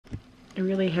I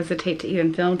really hesitate to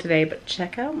even film today, but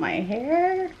check out my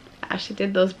hair. Ashley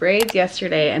did those braids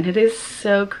yesterday and it is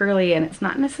so curly, and it's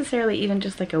not necessarily even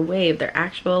just like a wave. They're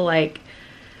actual like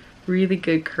really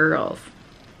good curls.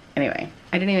 Anyway,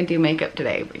 I didn't even do makeup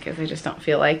today because I just don't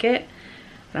feel like it.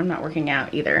 But I'm not working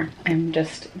out either. I'm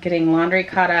just getting laundry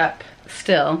caught up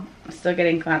still. I'm still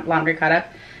getting laundry caught up.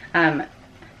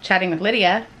 Chatting with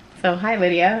Lydia. So hi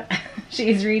Lydia.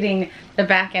 She's reading the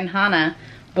Back in Hana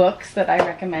books that I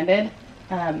recommended.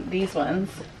 These ones.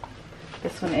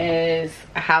 This one is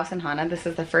A House in Hana. This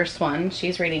is the first one.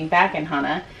 She's reading Back in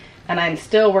Hana. And I'm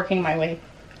still working my way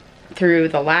through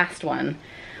the last one.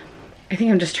 I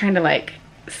think I'm just trying to like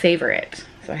savor it.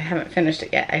 So I haven't finished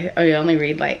it yet. I only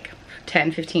read like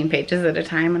 10, 15 pages at a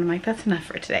time, and I'm like, that's enough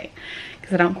for today,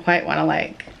 because I don't quite want to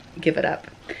like give it up.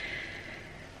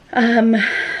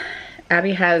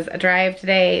 Abby has a drive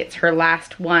today. It's her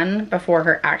last one before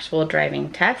her actual driving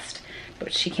test,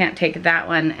 but she can't take that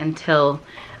one until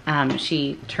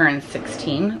she turns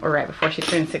 16, or right before she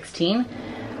turns 16.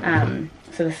 So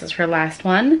this is her last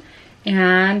one,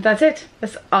 and that's it.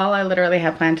 That's all I literally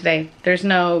have planned today. There's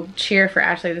no cheer for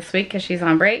Ashley this week because she's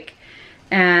on break,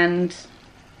 and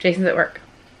Jason's at work.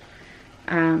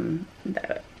 I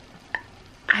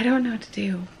don't know what to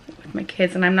do with my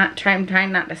kids, and I'm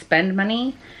trying not to spend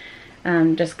money,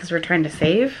 just because we're trying to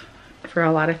save for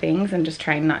a lot of things and just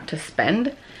trying not to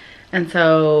spend. And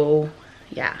so,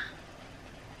 yeah.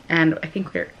 And I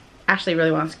think Ashley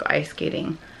really wants to go ice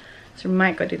skating, so we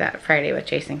might go do that Friday with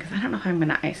Jason, because I don't know if I'm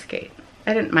gonna ice skate.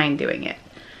 I didn't mind doing it,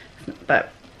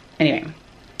 but anyway.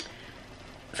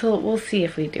 So we'll see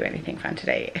if we do anything fun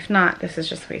today. If not, this is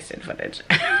just wasted footage.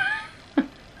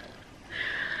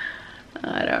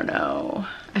 I don't know.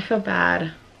 I feel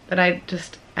bad, but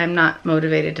I'm not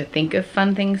motivated to think of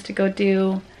fun things to go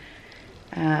do.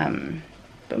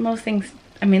 But most things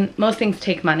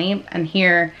take money, and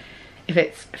here, if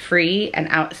it's free and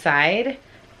outside,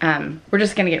 we're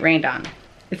just gonna get rained on.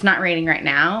 It's not raining right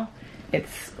now.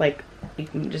 It's like,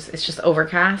 it's just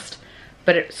overcast,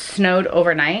 but it snowed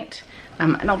overnight.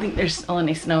 I don't think there's still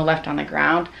any snow left on the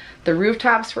ground. The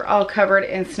rooftops were all covered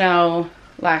in snow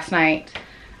last night,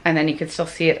 and then you could still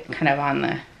see it kind of on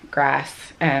the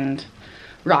grass and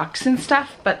rocks and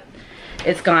stuff, but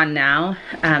it's gone now.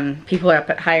 People are up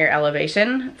at higher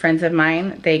elevation. Friends of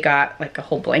mine, they got like a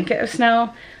whole blanket of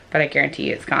snow, but I guarantee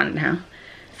you it's gone now.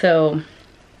 So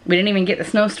we didn't even get the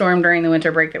snowstorm during the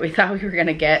winter break that we thought we were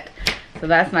gonna get, so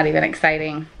that's not even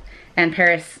exciting. And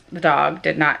Paris, the dog,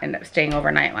 did not end up staying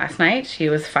overnight last night. She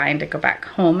was fine to go back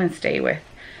home and stay with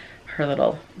her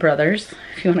little brothers,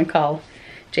 if you want to call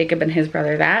Jacob and his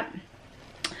brother that.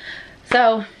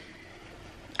 So,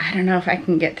 I don't know if I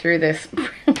can get through this.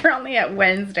 We're only at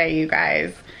Wednesday, you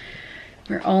guys.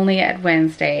 We're only at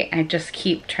Wednesday. I just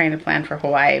keep trying to plan for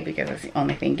Hawaii because it's the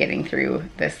only thing getting through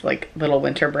this like little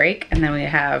winter break. And then we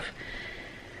have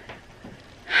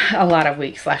a lot of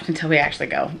weeks left until we actually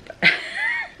go.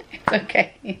 It's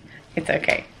okay. It's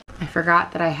okay. I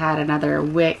forgot that I had another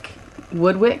wood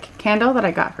wick candle that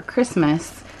I got for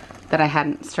Christmas that I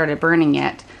hadn't started burning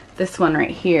yet. This one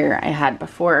right here I had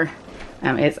before.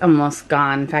 It's almost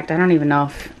gone. In fact, I don't even know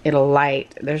if it'll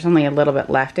light. There's only a little bit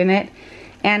left in it.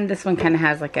 And this one kind of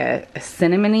has like a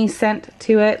cinnamony scent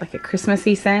to it, like a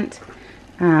Christmassy scent.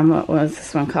 What was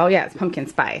this one called? Yeah, it's pumpkin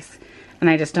spice. And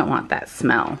I just don't want that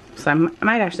smell. So I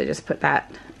might actually just put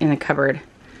that in a cupboard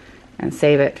and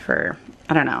save it for,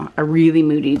 I don't know, a really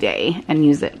moody day and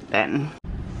use it then.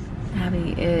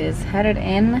 Abby is headed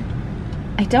in.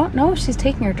 I don't know if she's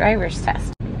taking her driver's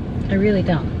test. I really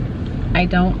don't. I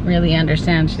don't really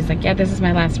understand. She's like, yeah, this is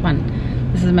my last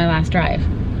one. This is my last drive.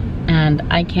 And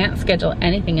I can't schedule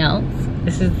anything else.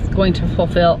 This is going to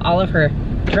fulfill all of her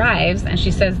drives. And she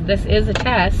says this is a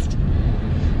test.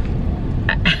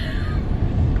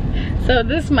 So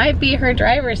this might be her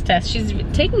driver's test. She's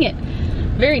taking it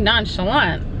very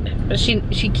nonchalant, but she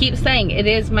keeps saying it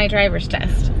is my driver's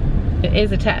test. It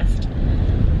is a test.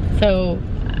 So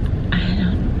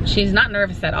she's not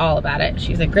nervous at all about it.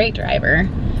 She's a great driver.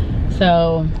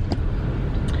 So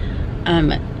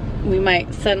we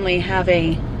might suddenly have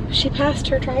she passed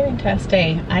her driving test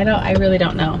day. I really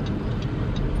don't know.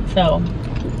 So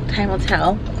time will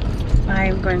tell.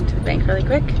 I'm going to the bank really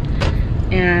quick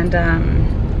and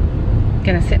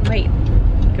gonna sit and wait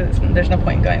because there's no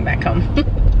point in going back home.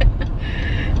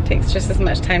 It takes just as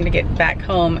much time to get back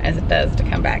home as it does to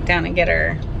come back down and get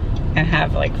her and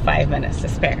have like 5 minutes to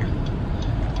spare.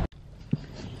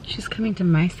 She's coming to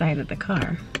my side of the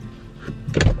car.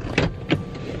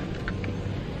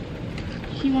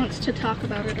 He wants to talk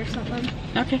about it or something.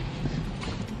 Okay.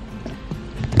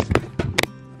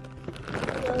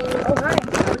 Oh, hi.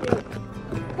 How are you?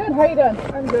 how you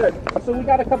doing? I'm good. So we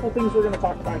got a couple things we're going to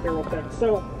talk about here real quick.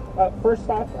 So first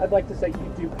off, I'd like to say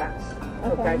you do pass,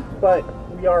 okay? But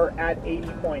we are at 80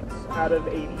 points out of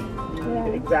 80. You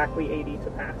need exactly 80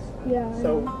 to pass. Yeah.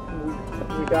 So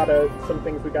we got some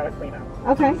things we got to clean up.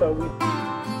 Okay. So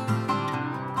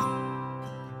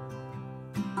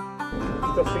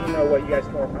just so you know what you guys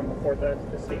can work on before the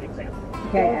state exam.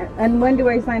 Okay, and when do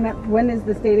I sign up? When is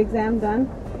the state exam done?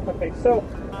 Okay, so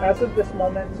as of this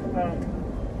moment,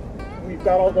 we've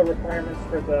got all the requirements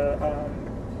for the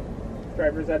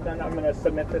driver's ed done. I'm going to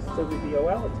submit this to the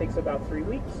DOL. It takes about 3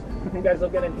 weeks. Okay. You guys will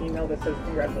get an email that says,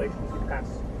 congratulations, you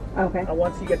passed. Okay.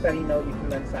 Once you get that email, you can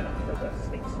then sign up for the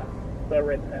state stuff, the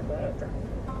written and the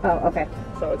driving. Oh, okay.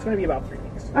 So it's going to be about 3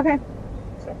 weeks. Okay.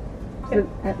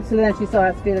 So then she still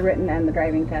has to do the written and the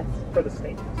driving test. for the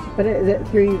state. But is it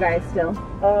through you guys still?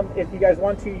 If you guys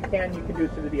want to, you can. You can do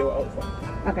it through the DOL as well.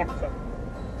 Okay. So,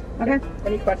 Okay.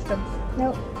 any questions?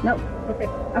 Nope. Nope. Okay.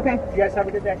 Okay. You guys have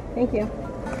a good day. Thank you.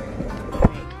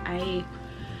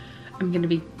 I'm going to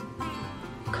be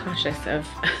cautious of...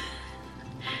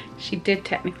 She did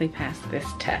technically pass this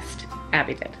test.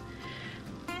 Abby did.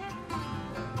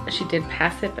 She did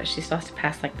pass it, but she still has to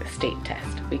pass like the state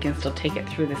test. We can still take it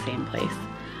through the same place.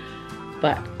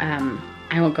 But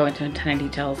I won't go into a ton of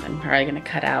details. I'm probably going to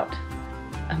cut out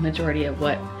a majority of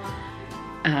what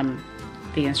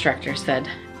the instructor said.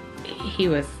 He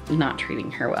was not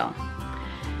treating her well.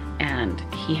 And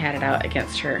he had it out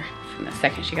against her from the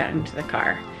second she got into the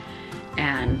car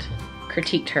and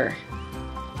critiqued her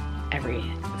every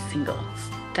single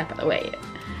step of the way.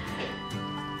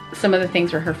 Some of the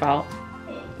things were her fault.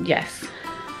 Yes,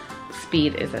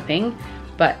 speed is a thing,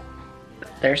 but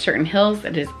there are certain hills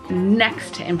that is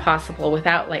next to impossible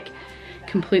without like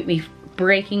completely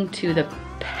breaking to the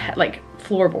like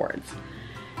floorboards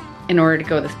in order to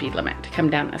go the speed limit to come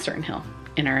down a certain hill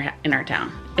in our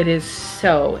town. It is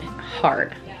so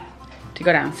hard to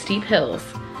go down steep hills.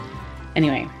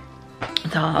 Anyway,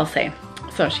 that's all I'll say.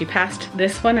 So she passed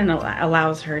this one and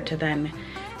allows her to then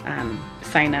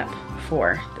sign up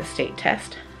for the state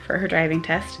test for her driving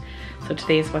test. So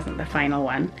today's wasn't the final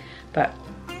one, but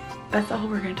that's all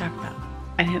we're gonna talk about.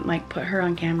 I didn't like put her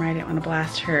on camera. I didn't want to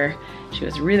blast her. She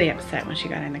was really upset when she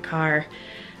got in the car.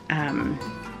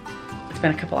 It's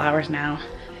been a couple hours now.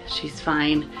 She's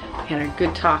fine. We had a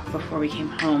good talk before we came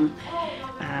home.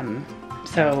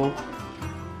 So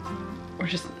we're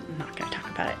just not gonna talk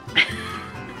about it.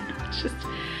 It's just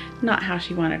not how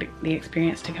she wanted the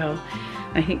experience to go.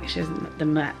 I think she's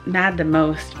mad the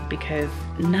most because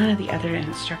none of the other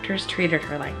instructors treated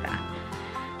her like that.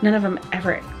 None of them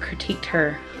ever critiqued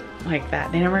her like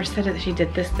that. They never said that she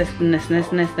did this, this, and this, and this,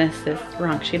 and this, and this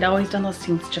wrong. She'd always done those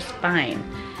things just fine.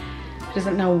 She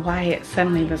doesn't know why it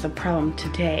suddenly was a problem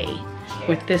today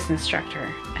with this instructor.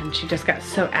 And she just got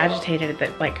so agitated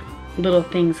that like little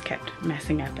things kept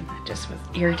messing up, and that just was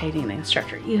irritating the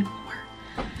instructor even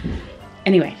more.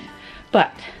 Anyway,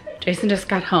 but Jason just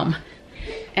got home,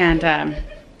 and I'm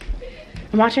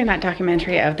watching that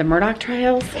documentary of the Murdoch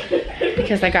trials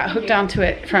because I got hooked onto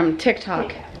it from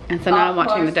TikTok, and so now I'm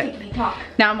watching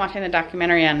the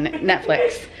documentary on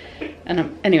Netflix, and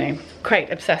I'm anyway quite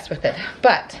obsessed with it.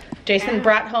 But Jason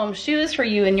brought home shoes for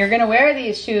you, and you're gonna wear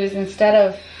these shoes instead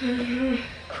of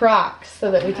Crocs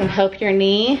so that we can help your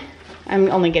knee. I'm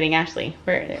only getting Ashley.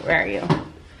 Where are you?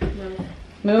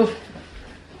 Move.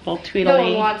 Little Tweedledee. No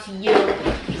one wants you.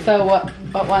 So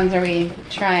what ones are we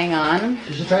trying on?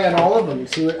 You should try on all of them.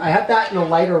 See what I have that in a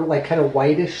lighter, like kind of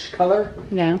whitish color.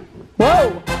 No.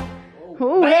 Whoa!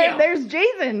 Ooh, there's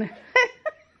Jason.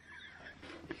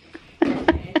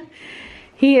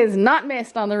 He is not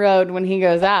missed on the road when he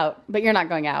goes out, but you're not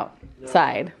going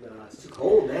outside. No, it's too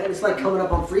cold, man. It's like coming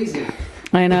up on freezing.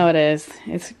 I know it is.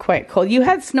 It's quite cold. You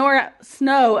had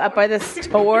snow up by the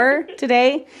store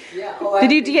today. Yeah. Oh,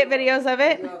 Did you get videos of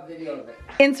it? Video of it.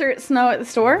 Insert snow at the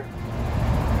store.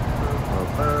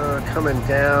 Coming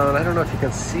down. I don't know if you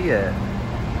can see it.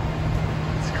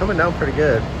 It's coming down pretty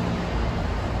good.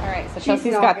 All right, so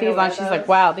Chelsea's got these on. She's like,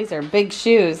 wow, these are big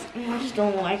shoes. I just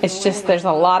don't like It's just there's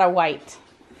a lot of white.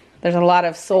 There's a lot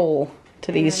of sole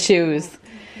to these shoes.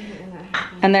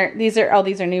 And these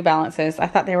are New Balances. I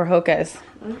thought they were Hoka's.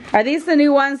 Are these the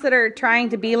new ones that are trying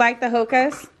to be like the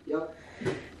Hoka's? Yep.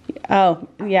 Oh,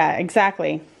 yeah,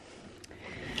 exactly.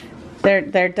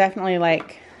 They're definitely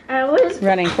like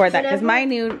running toward that, because my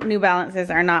new Balances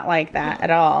are not like that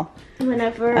at all.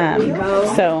 Whenever we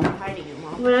go. So.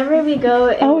 Whenever we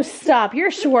go. Oh, stop!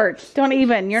 You're short. Don't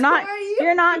even. You're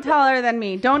not taller than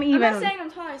me. Don't even. I'm not saying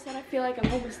I'm tall. I said I feel like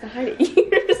I'm almost the height of you.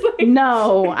 Like,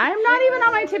 no, I'm not even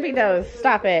on my tippy toes.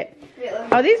 Stop it.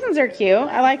 Oh, these ones are cute.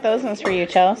 I like those ones for you,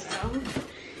 Chels.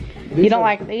 You don't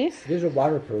like these? These are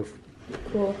waterproof.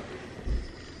 Cool.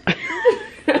 I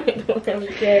don't really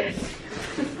care.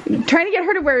 Trying to get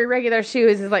her to wear regular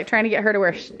shoes is like trying to get her to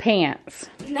wear pants.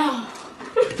 No.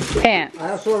 Pants.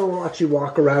 I also want to watch you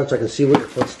walk around so I can see what your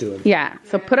foot's doing. Yeah,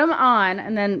 so put them on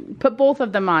and then put both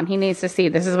of them on. He needs to see.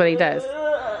 This is what he does.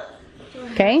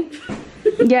 Okay?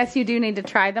 Yes, you do need to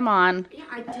try them on. Yeah,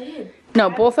 I did. No,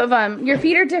 both of them. Your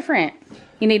feet are different.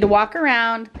 You need to walk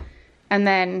around and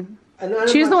then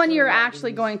choose the one you're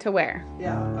actually going to wear.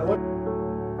 Yeah, I want.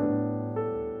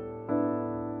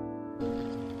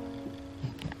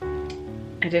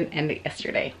 I didn't end it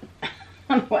yesterday.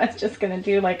 I was just gonna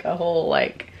do like a whole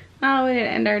like, oh, we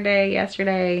didn't end our day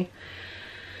yesterday.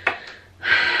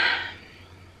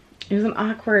 It was an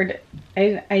awkward,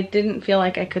 I didn't feel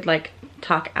like I could like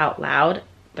talk out loud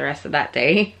the rest of that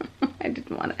day. I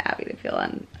didn't want Abby to feel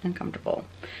uncomfortable.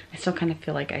 I still kind of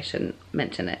feel like I shouldn't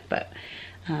mention it, but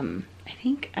I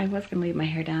think I was gonna leave my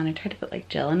hair down. I tried to put like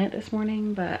gel in it this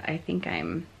morning, but I think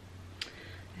I'm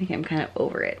kind of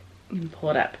over it. I'm gonna pull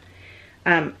it up.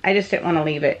 I just didn't want to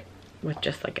leave it with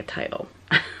just like a title.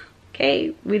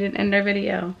 Okay, we didn't end our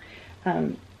video.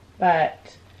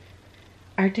 But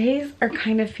our days are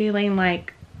kind of feeling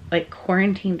like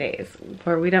quarantine days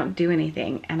where we don't do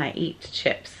anything and I eat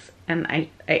chips, and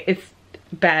it's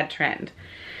a bad trend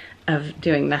of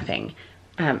doing nothing.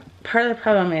 Part of the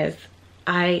problem is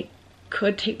I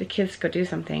could take the kids to go do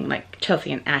something like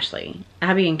Chelsea and Ashley.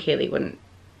 Abby and Kaylee wouldn't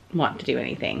want to do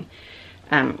anything.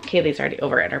 Kaylee's already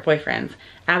over at her boyfriend's.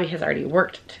 Abby has already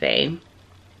worked today.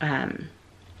 And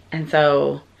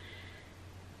so,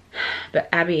 but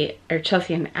Abby or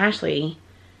Chelsea and Ashley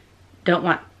don't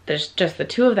want, there's just the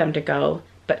two of them to go,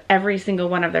 but every single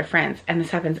one of their friends, and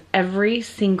this happens every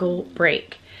single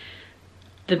break.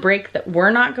 The break that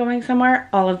we're not going somewhere,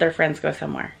 all of their friends go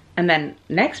somewhere. And then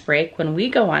next break, when we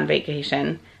go on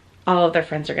vacation, all of their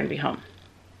friends are gonna be home.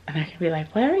 And they're gonna be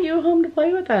like, why aren't you home to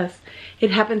play with us?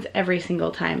 It happens every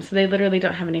single time. So they literally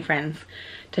don't have any friends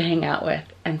to hang out with.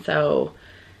 And so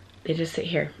they just sit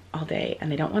here all day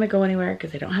and they don't want to go anywhere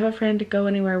because they don't have a friend to go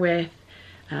anywhere with.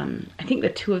 I think the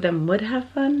two of them would have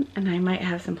fun, and I might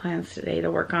have some plans today to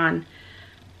work on,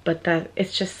 but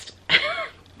it's just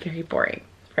very boring.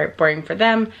 Very boring for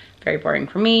them, very boring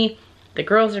for me. The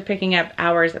girls are picking up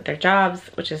hours at their jobs,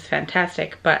 which is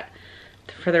fantastic, but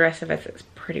for the rest of us, it's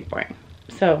pretty boring.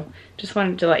 So just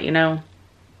wanted to let you know,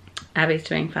 Abby's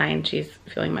doing fine. She's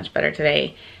feeling much better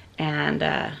today, and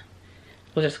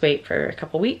we'll just wait for a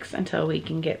couple weeks until we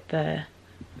can get the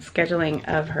scheduling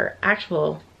of her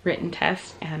actual written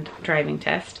test and driving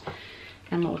test,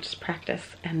 and we'll just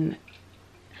practice. And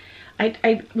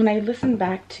when I listened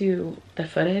back to the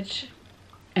footage,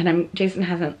 and Jason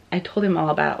hasn't, I told him all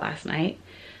about it last night,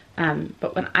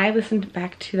 but when I listened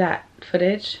back to that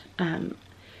footage and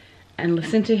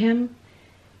listened to him,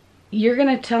 you're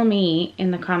gonna tell me in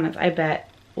the comments, I bet,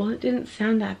 well, it didn't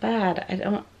sound that bad. I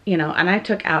don't, you know, and I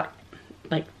took out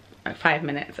like 5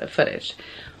 minutes of footage,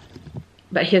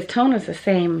 but his tone was the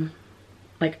same.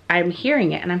 Like, I'm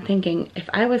hearing it and I'm thinking, if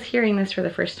I was hearing this for the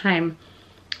first time,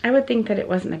 I would think that it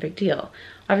wasn't a big deal.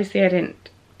 Obviously I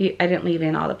didn't leave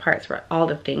in all the parts where all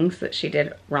the things that she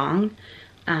did wrong,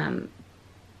 and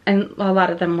a lot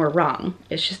of them were wrong.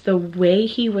 It's just the way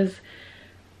he was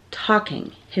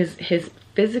talking, his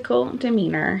physical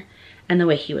demeanor, and the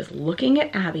way he was looking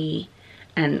at Abby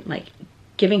and like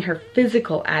giving her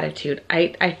physical attitude.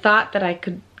 I thought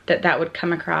that that would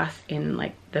come across in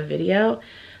like the video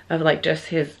of like just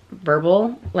his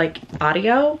verbal like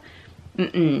audio.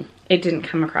 It didn't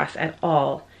come across at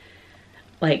all.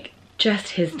 Like, just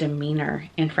his demeanor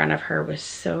in front of her was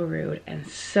so rude and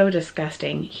so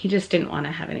disgusting. He just didn't want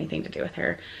to have anything to do with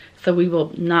her. So we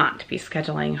will not be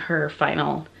scheduling her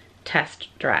final test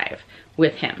drive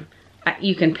with him.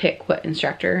 You can pick what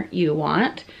instructor you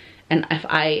want, and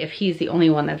if he's the only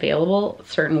one available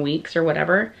certain weeks or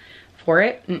whatever for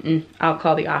it, I'll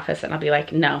call the office and I'll be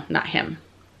like, no, not him.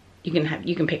 You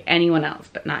can pick anyone else,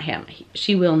 but not him.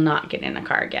 She will not get in a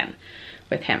car again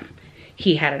with him.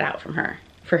 He had it out for her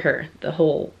the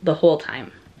whole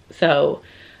time. So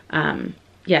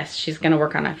yes, she's gonna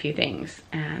work on a few things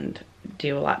and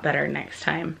do a lot better next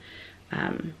time.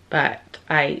 But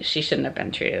she shouldn't have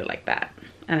been treated like that,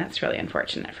 and that's really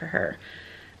unfortunate for her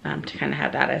to kind of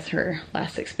have that as her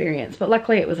last experience. But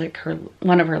luckily it was like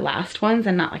one of her last ones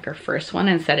and not like her first one,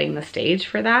 and setting the stage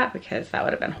for that, because that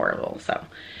would have been horrible. So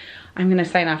I'm gonna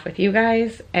sign off with you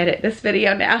guys, edit this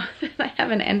video now that I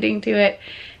have an ending to it,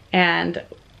 and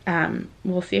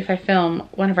we'll see if I film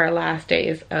one of our last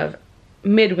days of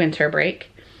midwinter break.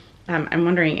 I'm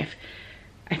wondering if,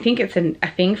 I think it's a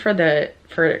thing for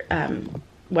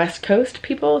West Coast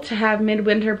people to have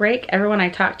midwinter break. Everyone I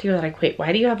talked to, they're like, wait,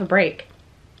 why do you have a break?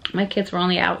 My kids were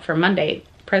only out for Monday,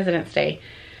 President's Day.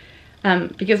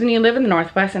 Because when you live in the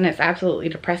Northwest and it's absolutely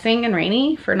depressing and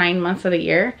rainy for 9 months of the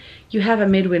year, you have a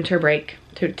midwinter break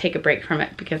to take a break from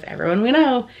it, because everyone we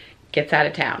know gets out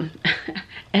of town.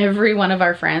 Every one of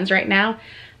our friends right now,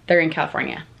 they're in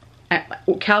California.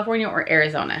 California or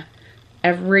Arizona.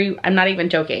 I'm not even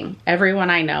joking. Everyone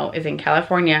I know is in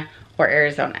California or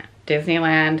Arizona.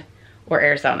 Disneyland or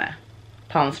Arizona.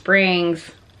 Palm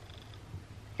Springs,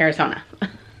 Arizona.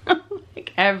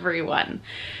 Like everyone.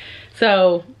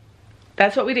 So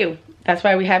that's what we do. That's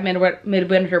why we have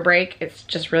midwinter break. It's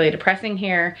just really depressing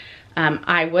here.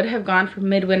 I would have gone for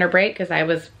midwinter break because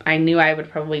I knew I would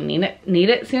probably need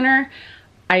it sooner.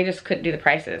 I just couldn't do the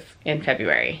prices in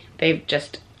February. They've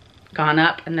just gone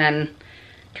up, and then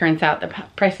turns out the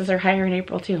prices are higher in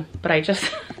April too. But I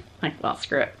just like, well,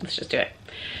 screw it. Let's just do it.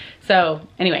 So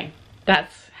anyway,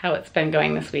 that's how it's been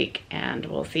going this week, and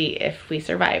we'll see if we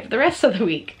survive the rest of the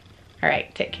week. All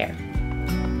right, take care.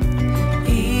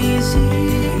 Easy.